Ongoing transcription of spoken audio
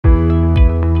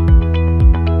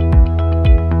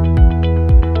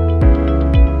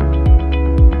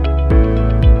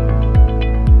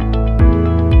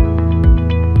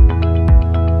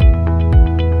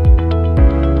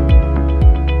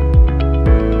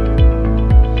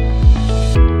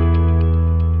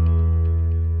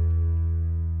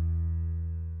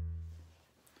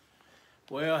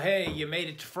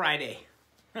It's Friday.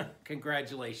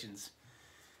 Congratulations.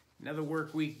 Another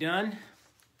work week done.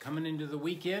 Coming into the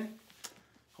weekend.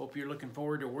 Hope you're looking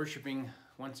forward to worshiping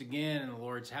once again in the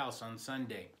Lord's house on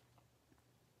Sunday.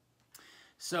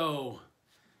 So,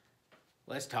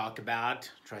 let's talk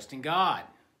about trusting God.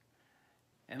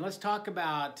 And let's talk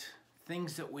about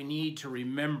things that we need to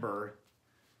remember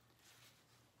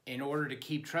in order to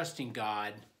keep trusting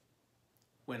God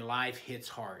when life hits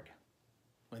hard,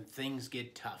 when things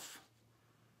get tough.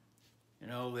 You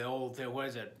know, what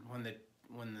is it? When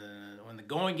the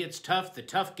going gets tough, the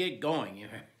tough get going.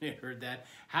 You heard that?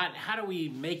 How do we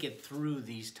make it through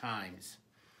these times?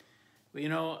 Well, you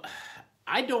know,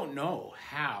 I don't know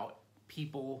how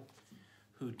people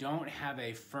who don't have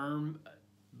a firm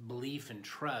belief and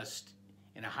trust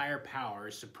in a higher power,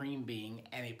 a supreme being,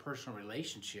 and a personal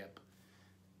relationship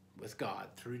with God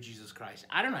through Jesus Christ.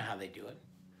 I don't know how they do it.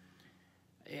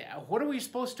 What are we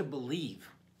supposed to believe?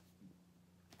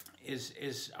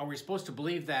 Are we supposed to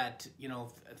believe that, you know,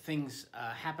 things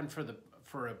happen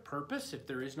for a purpose if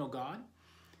there is no God?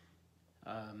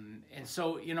 And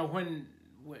so, you know, when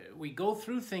we go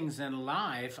through things in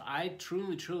life, I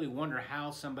truly wonder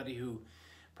how somebody who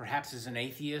perhaps is an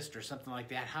atheist or something like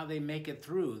that, how they make it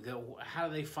through, how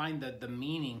they find the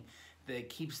meaning that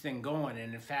keeps them going.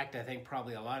 And in fact, I think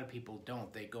probably a lot of people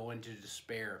don't. They go into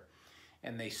despair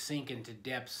and they sink into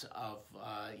depths of,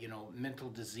 you know, mental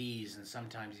disease and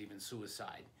sometimes even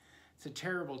suicide. It's a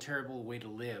terrible way to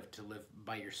live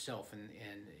by yourself and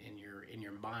in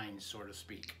your mind, so to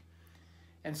speak.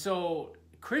 And so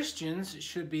Christians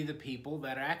should be the people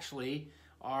that actually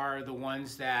are the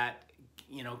ones that,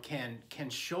 you know, can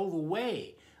show the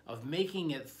way of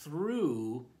making it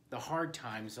through the hard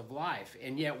times of life.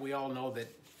 And yet we all know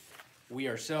that we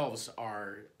ourselves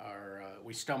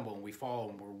we stumble and we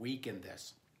fall and we're weak in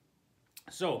this.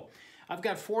 So I've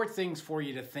got 4 things for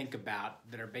you to think about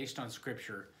that are based on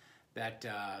Scripture that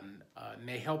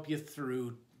may help you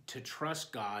through to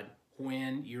trust God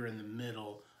when you're in the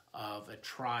middle of a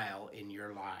trial in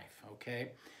your life,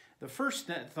 okay? The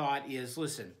first thought is,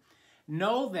 listen,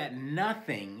 know that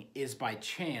nothing is by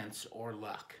chance or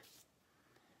luck.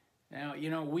 Now, you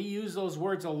know, we use those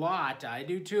words a lot. I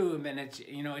do too. And it's,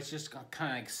 you know, it's just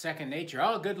kind of like second nature.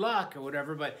 Oh, good luck or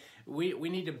whatever. But we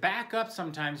need to back up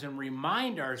sometimes and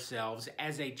remind ourselves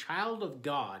as a child of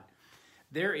God,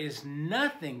 there is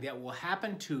nothing that will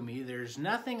happen to me. There's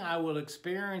nothing I will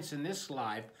experience in this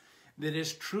life that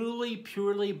is truly,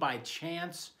 purely by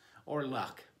chance or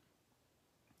luck.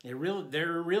 There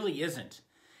really isn't.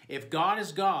 If God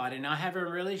is God and I have a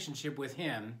relationship with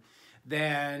Him,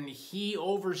 then He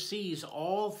oversees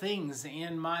all things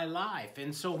in my life.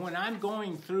 And so when I'm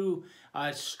going through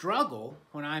a struggle,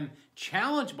 when I'm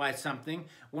challenged by something,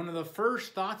 one of the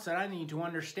first thoughts that I need to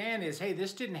understand is, hey,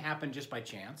 this didn't happen just by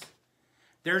chance.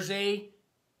 There's a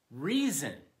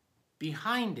reason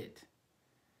behind it.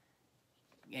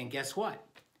 And guess what?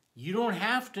 You don't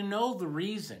have to know the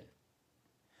reason.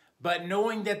 But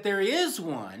knowing that there is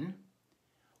one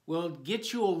will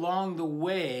get you along the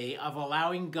way of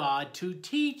allowing God to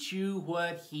teach you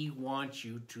what He wants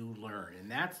you to learn. And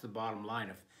that's the bottom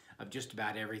line of just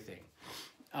about everything.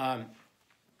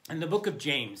 In the book of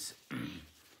James,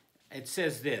 it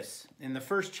says this, in the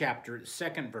first chapter,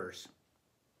 2nd verse,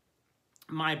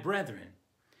 "My brethren,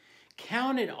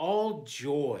 count it all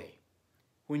joy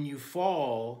when you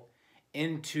fall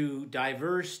into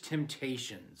diverse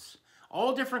temptations."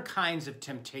 All different kinds of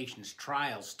temptations,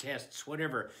 trials, tests,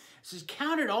 whatever. It says,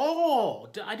 count it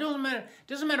all. It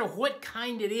doesn't matter what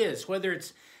kind it is, whether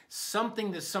it's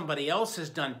something that somebody else has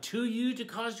done to you to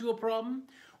cause you a problem,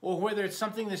 or whether it's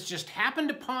something that's just happened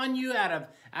upon you out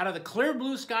of the clear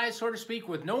blue sky, so to speak,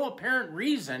 with no apparent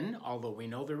reason, although we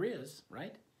know there is,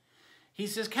 right? He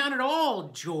says, count it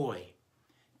all joy.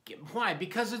 Why?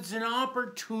 Because it's an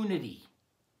opportunity.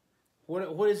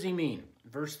 What does he mean?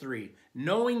 Verse 3,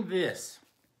 knowing this,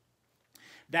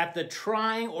 that the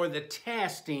trying or the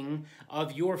testing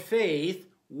of your faith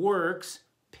works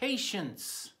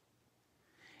patience.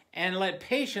 And let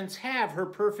patience have her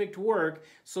perfect work,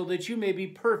 so that you may be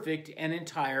perfect and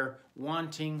entire,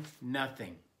 wanting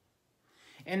nothing.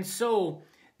 And so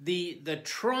the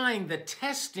trying, the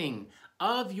testing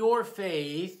of your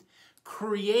faith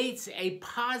creates a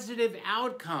positive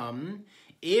outcome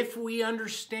if we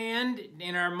understand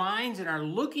in our minds and are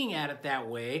looking at it that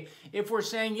way. If we're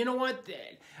saying, you know what,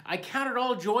 I count it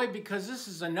all joy because this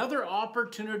is another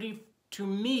opportunity to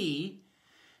me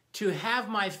to have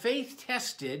my faith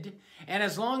tested, and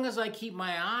as long as I keep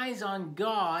my eyes on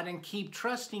God and keep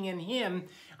trusting in Him,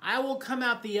 I will come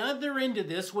out the other end of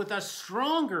this with a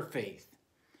stronger faith,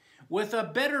 with a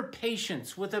better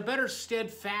patience, with a better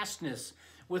steadfastness,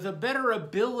 with a better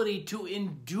ability to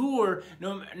endure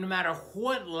no matter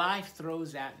what life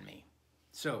throws at me.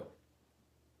 So,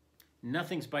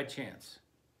 nothing's by chance.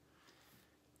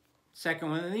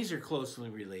 Second one, and these are closely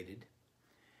related.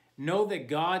 Know that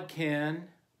God can,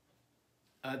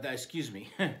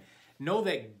 know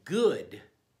that good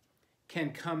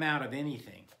can come out of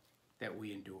anything that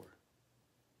we endure.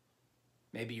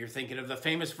 Maybe you're thinking of the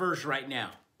famous verse right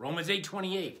now, Romans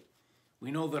 8:28.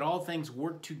 We know that all things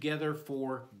work together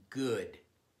for good.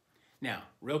 Now,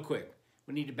 real quick,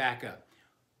 we need to back up.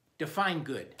 Define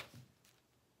good.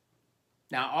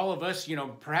 Now, all of us,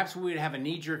 perhaps we would have a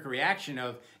knee-jerk reaction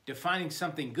of defining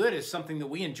something good as something that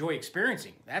we enjoy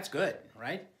experiencing. That's good,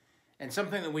 right? And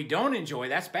something that we don't enjoy,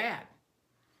 that's bad.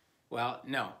 Well,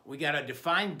 no, we got to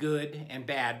define good and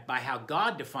bad by how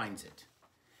God defines it.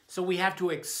 So we have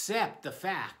to accept the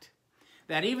fact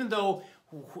that even though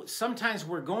sometimes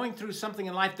we're going through something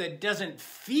in life that doesn't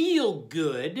feel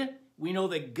good, we know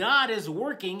that God is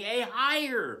working a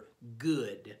higher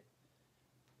good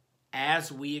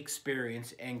as we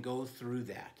experience and go through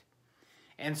that.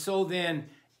 And so then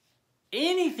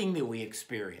anything that we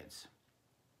experience,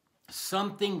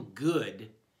 something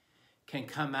good can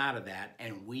come out of that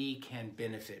and we can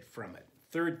benefit from it.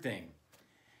 Third thing,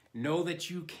 know that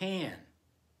you can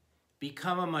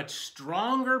become a much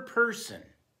stronger person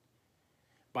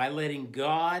by letting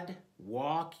God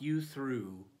walk you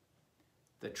through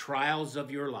the trials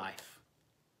of your life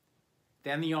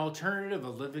than the alternative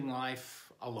of living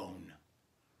life alone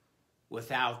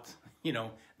without,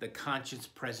 the conscious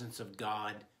presence of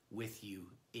God with you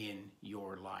in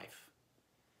your life.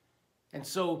 And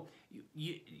so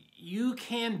you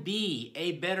can be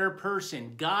a better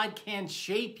person. God can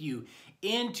shape you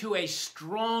into a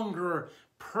stronger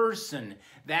person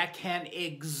that can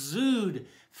exude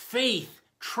faith,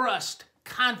 trust,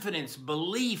 confidence,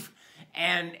 belief,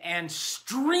 and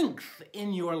strength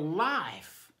in your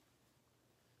life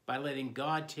by letting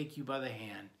God take you by the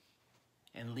hand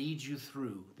and lead you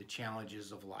through the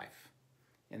challenges of life.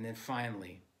 And then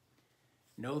finally,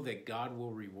 know that God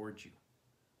will reward you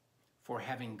for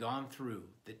having gone through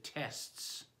the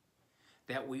tests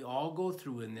that we all go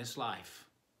through in this life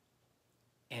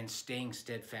and staying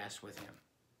steadfast with Him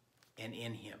and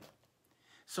in Him.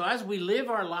 So as we live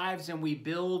our lives and we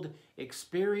build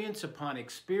experience upon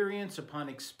experience upon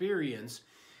experience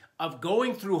of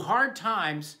going through hard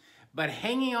times, but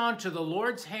hanging on to the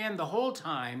Lord's hand the whole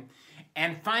time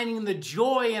and finding the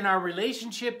joy in our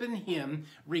relationship in Him,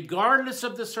 regardless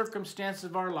of the circumstances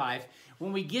of our life,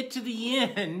 when we get to the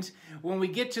end, when we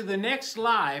get to the next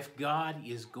life, God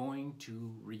is going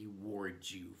to reward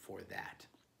you for that.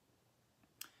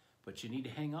 But you need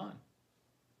to hang on.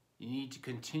 You need to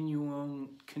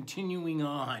continuing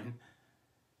on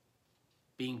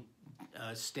being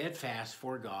steadfast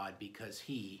for God, because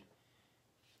He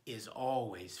is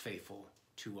always faithful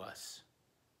to us.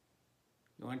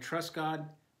 You want to trust God?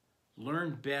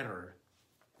 Learn better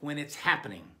when it's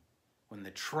happening, when the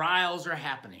trials are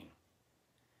happening,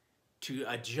 to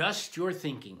adjust your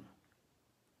thinking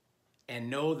and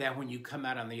know that when you come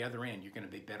out on the other end, you're going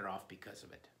to be better off because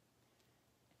of it.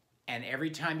 And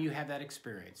every time you have that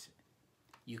experience,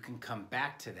 you can come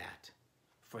back to that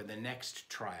for the next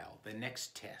trial, the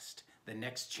next test, the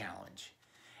next challenge.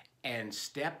 And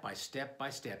step by step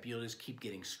by step, you'll just keep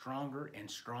getting stronger and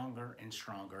stronger and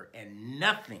stronger, and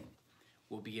nothing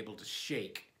will be able to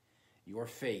shake your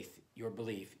faith, your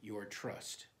belief, your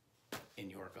trust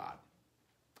in your God.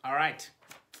 All right.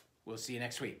 We'll see you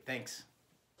next week. Thanks.